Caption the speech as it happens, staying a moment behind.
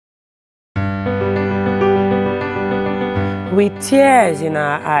with tears in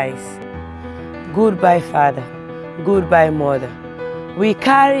our eyes. Goodbye, Father. Goodbye, Mother. We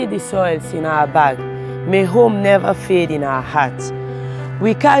carry the soils in our bag. May home never fade in our hearts.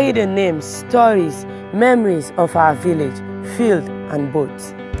 We carry the names, stories, memories of our village, field, and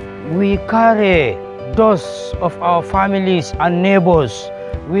boats. We carry those of our families and neighbors.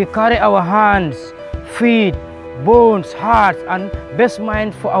 We carry our hands, feet, bones, hearts, and best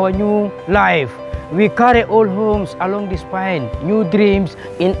mind for our new life. We carry old homes along the spine, new dreams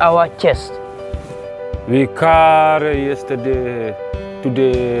in our chest. We carry yesterday,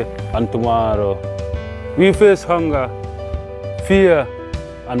 today, and tomorrow. We face hunger, fear,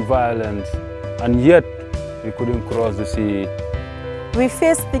 and violence, and yet we couldn't cross the sea. We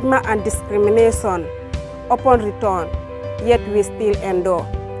face stigma and discrimination upon return, yet we still endure.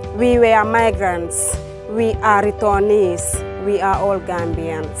 We were migrants, we are returnees, we are all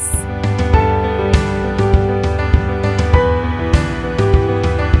Gambians.